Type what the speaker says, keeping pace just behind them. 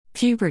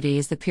Puberty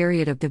is the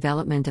period of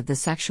development of the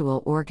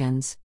sexual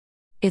organs.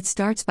 It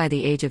starts by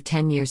the age of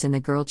 10 years in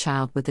the girl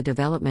child with the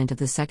development of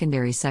the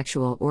secondary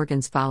sexual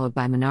organs, followed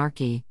by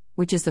menarche,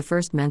 which is the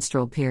first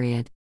menstrual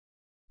period.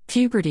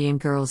 Puberty in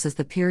girls is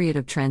the period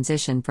of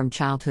transition from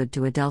childhood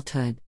to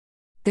adulthood.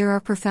 There are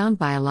profound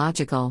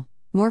biological,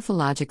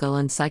 morphological,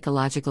 and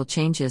psychological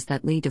changes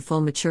that lead to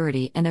full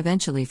maturity and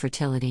eventually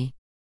fertility.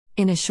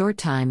 In a short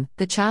time,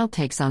 the child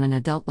takes on an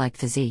adult-like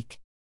physique.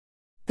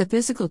 The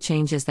physical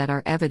changes that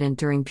are evident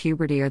during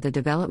puberty are the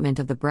development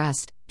of the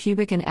breast,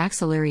 pubic and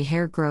axillary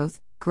hair growth,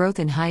 growth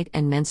in height,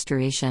 and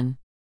menstruation.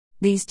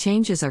 These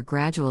changes are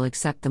gradual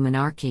except the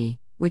menarche,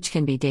 which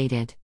can be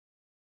dated.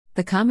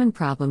 The common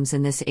problems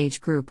in this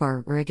age group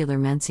are irregular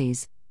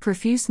menses,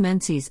 profuse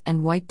menses,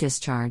 and white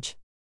discharge.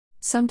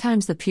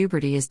 Sometimes the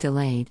puberty is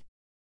delayed.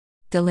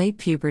 Delayed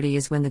puberty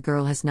is when the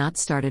girl has not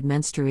started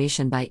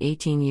menstruation by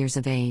 18 years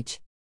of age.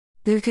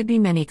 There could be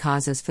many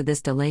causes for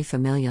this delay: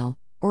 familial,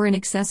 or an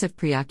excessive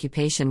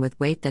preoccupation with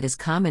weight that is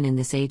common in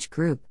this age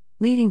group,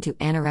 leading to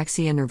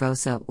anorexia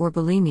nervosa or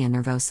bulimia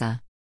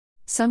nervosa.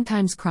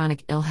 Sometimes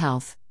chronic ill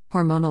health,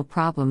 hormonal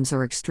problems,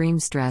 or extreme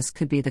stress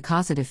could be the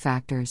causative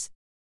factors.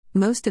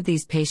 Most of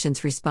these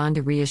patients respond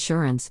to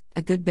reassurance,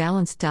 a good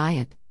balanced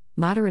diet,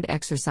 moderate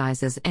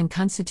exercises, and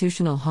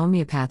constitutional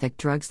homeopathic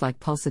drugs like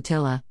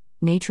pulsatilla,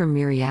 natrum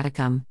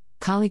muriaticum,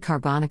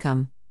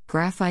 polycarbonicum,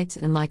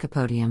 graphites, and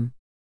lycopodium.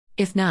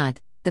 If not,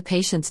 the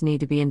patients need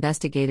to be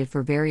investigated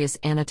for various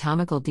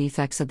anatomical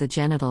defects of the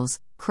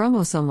genitals,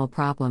 chromosomal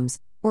problems,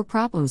 or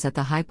problems at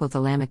the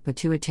hypothalamic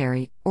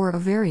pituitary or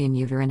ovarian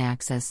uterine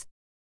axis.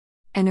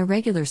 An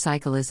irregular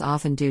cycle is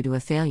often due to a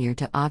failure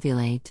to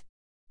ovulate.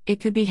 It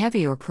could be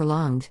heavy or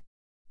prolonged.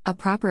 A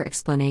proper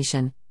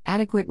explanation,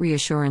 adequate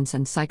reassurance,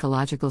 and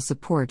psychological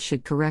support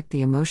should correct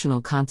the emotional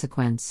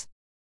consequence.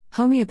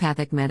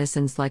 Homeopathic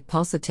medicines like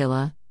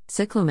pulsatilla,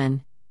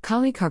 cyclamen,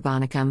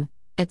 polycarbonicum,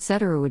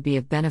 etc. would be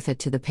of benefit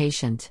to the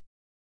patient.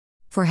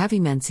 For heavy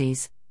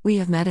menses, we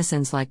have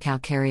medicines like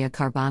Calcarea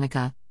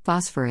carbonica,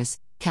 phosphorus,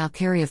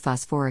 Calcarea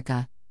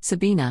phosphorica,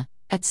 sabina,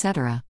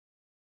 etc.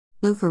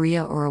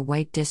 Leukorrhea or a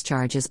white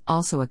discharge is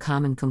also a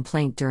common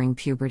complaint during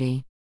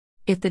puberty.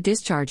 If the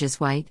discharge is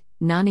white,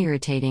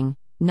 non-irritating,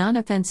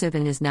 non-offensive,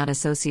 and is not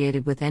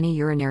associated with any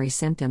urinary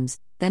symptoms,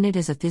 then it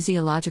is a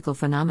physiological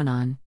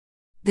phenomenon.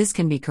 This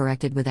can be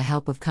corrected with the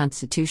help of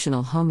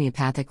constitutional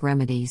homeopathic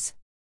remedies.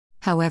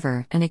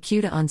 However, an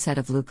acute onset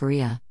of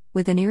leukorrhea,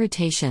 with an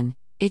irritation,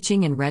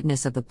 itching, and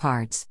redness of the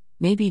parts,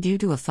 may be due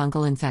to a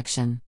fungal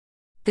infection.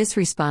 This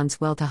responds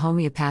well to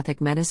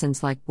homeopathic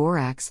medicines like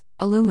borax,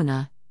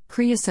 alumina,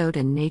 creosote,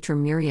 and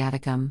natrum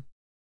muriaticum.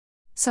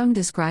 Some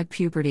describe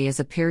puberty as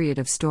a period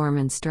of storm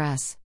and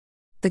stress.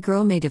 The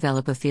girl may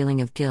develop a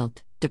feeling of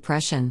guilt,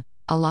 depression,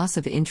 a loss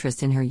of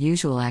interest in her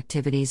usual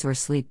activities, or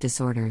sleep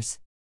disorders.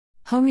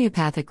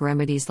 Homeopathic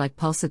remedies like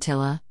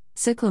pulsatilla,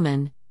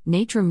 cyclamen,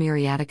 natrum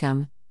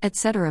muriaticum,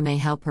 etc. may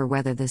help her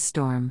weather this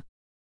storm.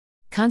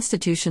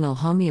 Constitutional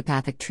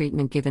homeopathic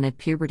treatment given at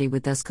puberty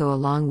would thus go a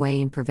long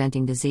way in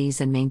preventing disease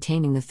and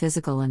maintaining the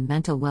physical and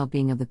mental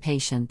well-being of the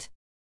patient.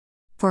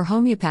 For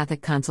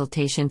homeopathic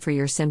consultation for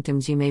your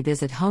symptoms, you may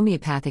visit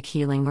Homeopathic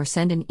Healing or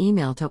send an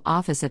email to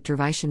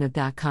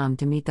office@dervaishnav.com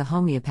to meet the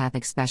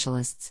homeopathic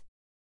specialists.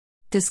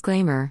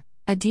 Disclaimer: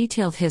 a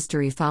detailed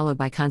history followed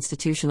by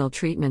constitutional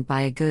treatment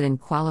by a good and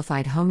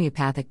qualified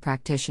homeopathic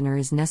practitioner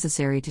is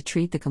necessary to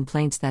treat the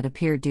complaints that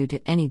appear due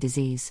to any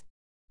disease.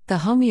 The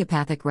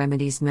homeopathic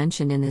remedies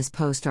mentioned in this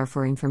post are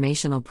for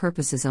informational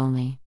purposes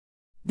only.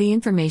 The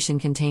information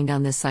contained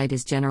on this site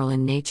is general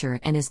in nature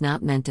and is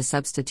not meant to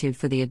substitute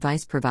for the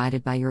advice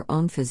provided by your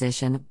own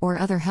physician or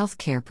other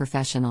healthcare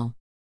professional.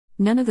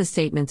 None of the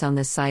statements on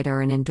this site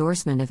are an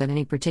endorsement of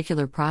any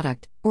particular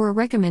product, or a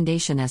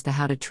recommendation as to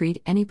how to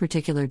treat any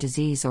particular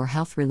disease or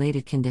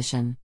health-related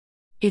condition.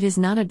 It is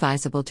not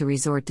advisable to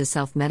resort to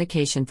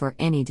self-medication for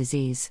any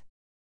disease.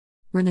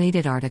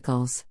 Related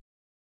articles.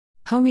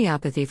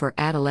 Homeopathy for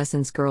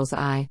Adolescents Girls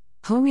I,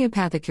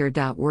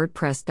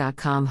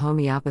 homeopathicure.wordpress.com.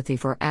 Homeopathy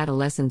for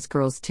Adolescents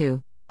Girls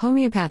 2,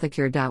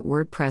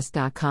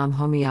 homeopathicure.wordpress.com.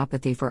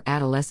 Homeopathy for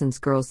Adolescents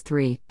Girls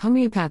 3,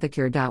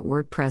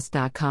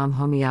 homeopathicure.wordpress.com.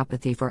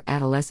 Homeopathy for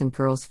Adolescent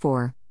Girls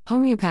 4,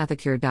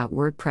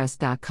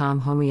 homeopathicure.wordpress.com.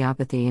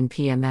 Homeopathy in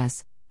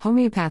PMS,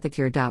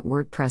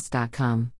 homeopathicure.wordpress.com.